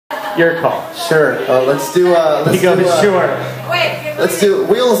Your call. Sure. Let's do. He goes, sure. Wait. Let's do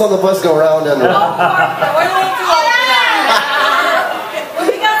wheels on the bus go round and. We're a little too old for that. Well,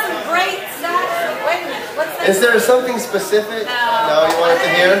 we got some great sax. Wait a minute. What's that? Is there something specific? No, you want it to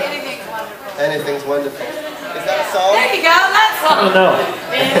hear? Anything's wonderful. Anything's wonderful. Is that a song? There you go. That song. Oh, no.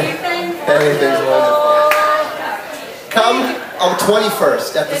 Anything's wonderful. Come on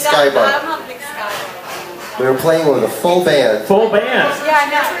 21st at the Sky Bar. I'm not a big Sky Bar. We were playing with a full band. Full band. Yeah, I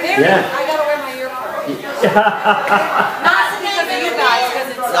know. Yeah. I gotta wear my earphones. Not because of you guys, because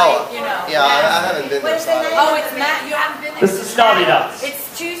it's like, you know. Yeah, I haven't been there. So Oh, it's Matt. You haven't been there? This is Dovydas.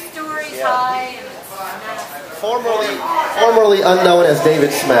 It's 2 stories high and it's massive. formerly unknown as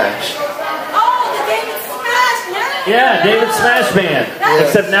David Smash. Oh, the David Smash! No. Yeah, David Smash Band. Yeah.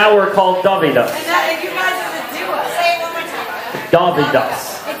 Except now we're called Dovydas. And that, you guys are the duo. Say it one more time.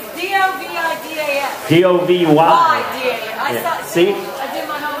 Dovydas. It's D-O-V-I-D-A-S. D-O-V-Y. Y-D-A-S. See? I did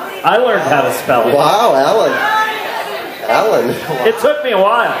my homework. I learned how to spell it. Wow, Alan. Alan. It took me a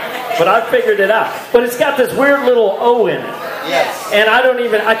while, but I figured it out. But it's got this weird little O in it. Yes. And I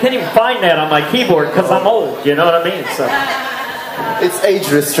can't even find that on my keyboard because I'm old, you know what I mean? So. It's age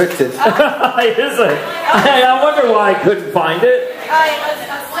restricted. Is it? I wonder why I couldn't find it.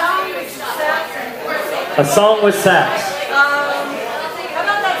 A song with sax. How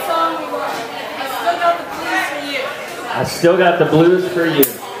about that song we want? I still got the blues for you. I still got the blues for you.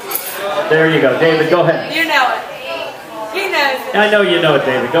 There you go. David, go ahead. You know it. He knows it. I know you know it,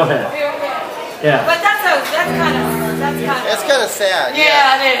 David. Go ahead. Yeah. But that's kind of. It's kind of sad.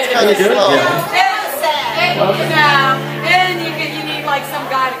 Yeah, it is. Kind of slow. It's sad. You know, and you need like some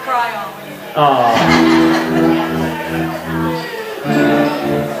guy to cry on. Oh.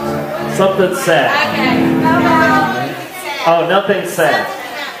 Something sad. Okay. How about? Oh, nothing sad.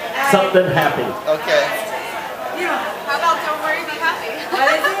 Something happy. Okay. How about Don't Worry, Be Happy? What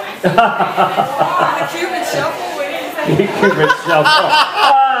is it? The Cuban Shuffle? What do you say? Cuban Shuffle.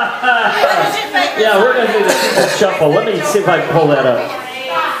 Yeah, we're going to do the Cuban Shuffle. Let me see if I can pull that up. How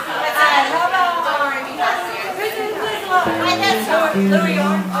about Don't Worry, Be Happy? Louis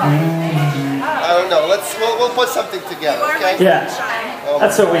Arm? I don't know. We'll put something together, okay? Yeah,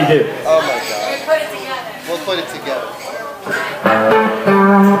 that's what we do. Oh my God. We put it together. We'll put it together.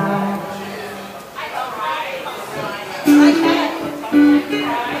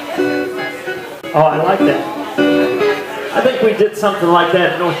 Oh, I like that. I think we did something like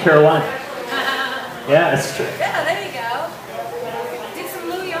that in North Carolina. Yeah, that's true. Yeah, there you go. Do some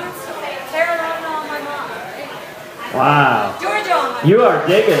Louis Arm stuff. Carolina on my mind. Wow. Georgia on my You are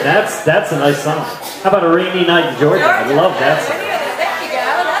digging. That's a nice song. How about A Rainy Night in Georgia? I love that song. There you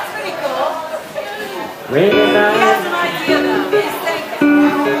go. That's pretty cool. Rainy He has Night. an idea though. He's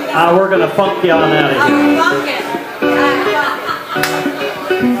thinking. We're going to funk you on out of here. I'm funkin'.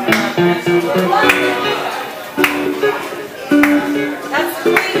 That's the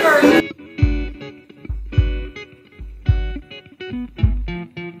clean version.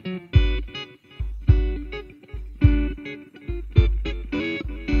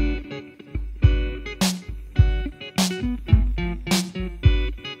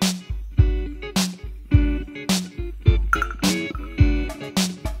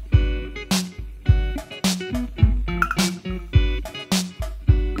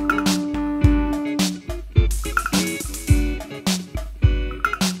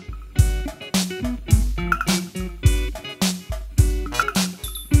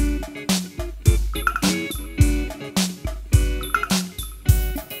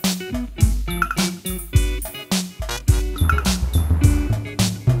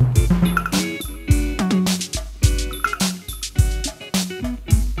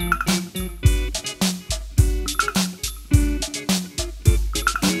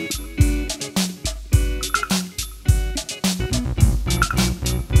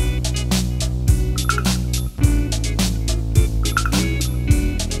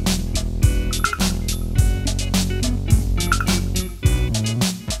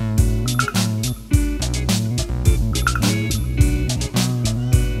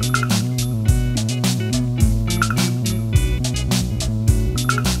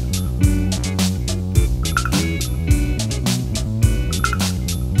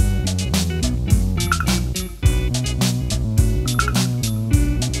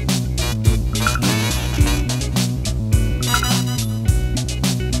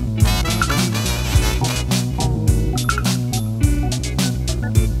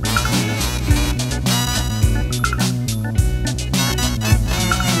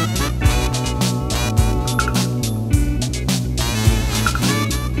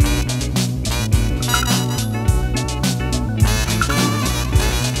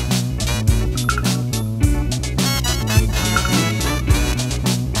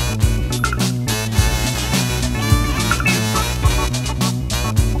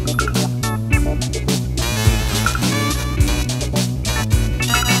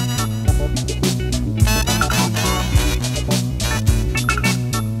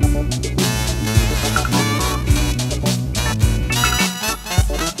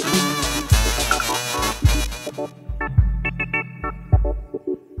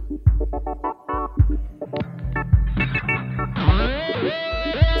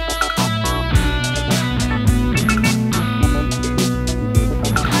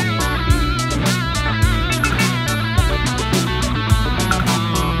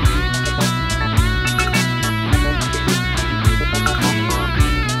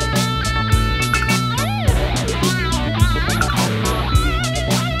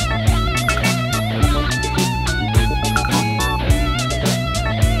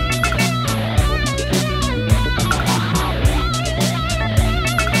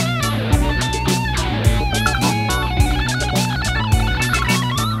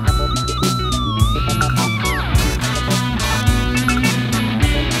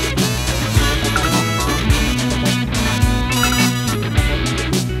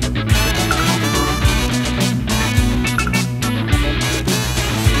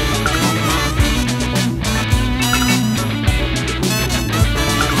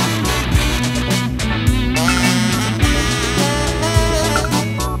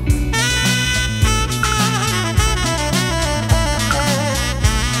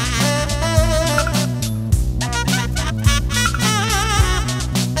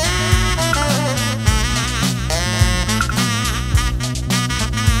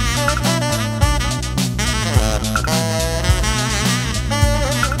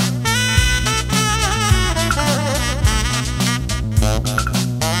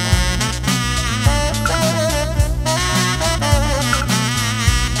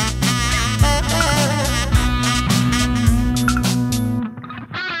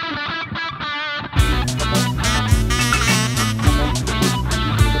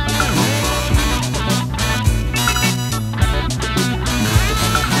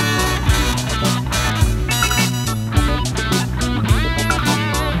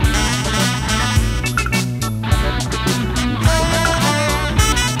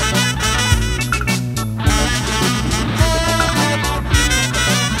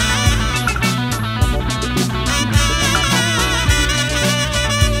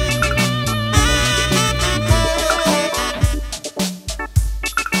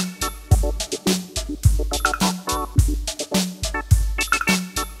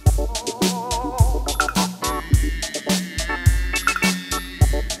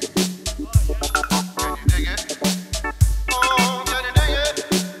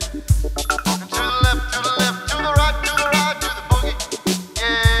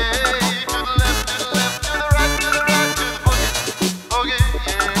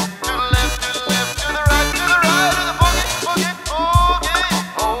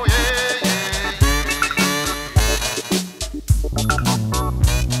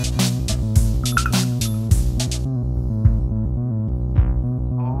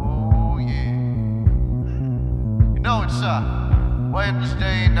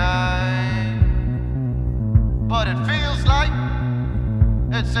 Wednesday night, but it feels like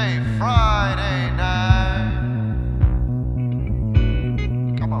it's a Friday night.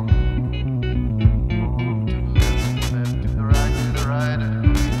 Come on. Left to the right, to the right.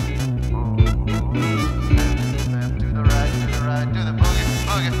 Left to the right, to the right, to the boogie,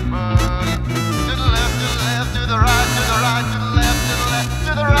 boogie, boogie. To the left, to the left, to the right, to the right, to the left, to the left,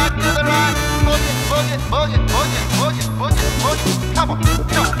 to the right, to the right. Boogie, boogie, boogie, boogie, boogie, boogie, boogie. Come on,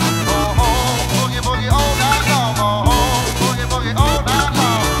 come on. Oh, boogie, boogie all night long. Oh, boogie, boogie all night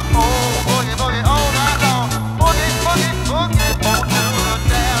long. Oh, boogie, boogie all night long. Boogie, boogie, boogie, on to the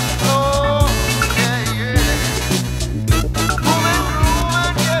dance floor. Yeah, yeah. Moving,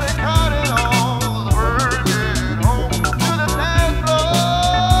 grooving, getting caught in all the virgin home to the dance floor.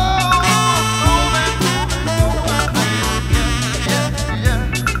 Moving, moving, yeah, yeah.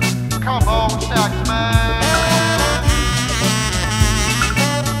 Come on, sax man.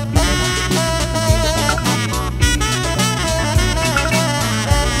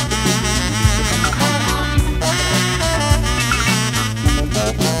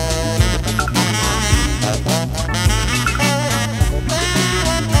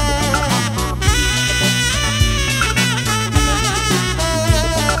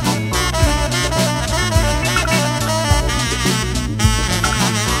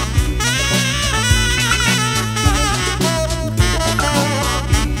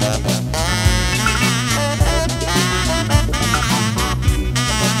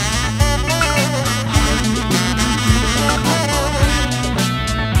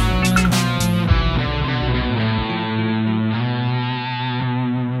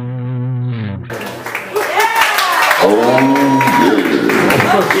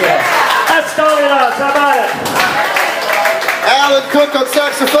 Yeah. That's Dovydas. How about it? Alan Cook on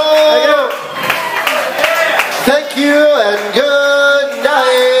saxophone. Thank you and good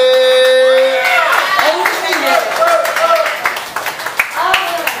night.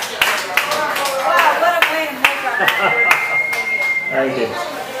 Wow, what a win. Thank you.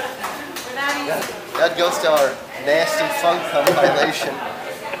 That goes to our nasty funk compilation.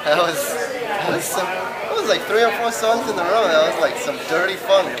 That was like 3 or 4 songs in a row. That was like some dirty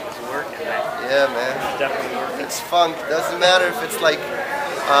funk. It was working. Yeah, man. Definitely working. It's funk. Doesn't matter if it's like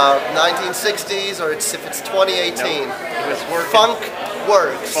 1960s or if it's 2018. Nope. It was working. Funk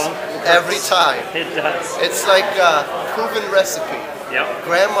works, every time. It does. It's like a proven recipe. Yep.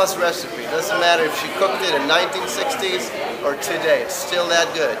 Grandma's recipe. Doesn't matter if she cooked it in 1960s or today. It's still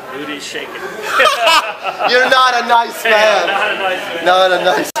that good. Booty's shaking. You're not a nice man. Not a nice man. Not a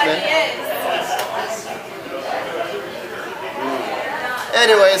nice man.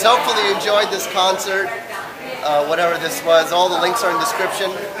 Anyways, hopefully you enjoyed this concert, whatever this was. All the links are in the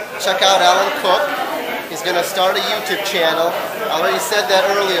description. Check out Alan Cook. He's going to start a YouTube channel. I already said that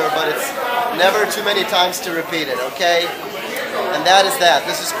earlier, but it's never too many times to repeat it, okay? And that is that.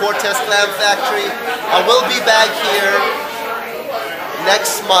 This is Cortez Clam Factory. I will be back here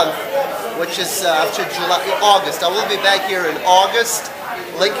next month, which is after August. I will be back here in August.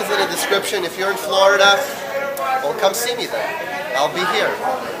 Link is in the description. If you're in Florida, well, come see me then. I'll be here.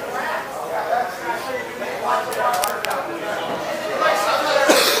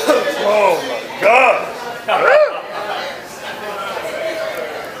 Oh my God!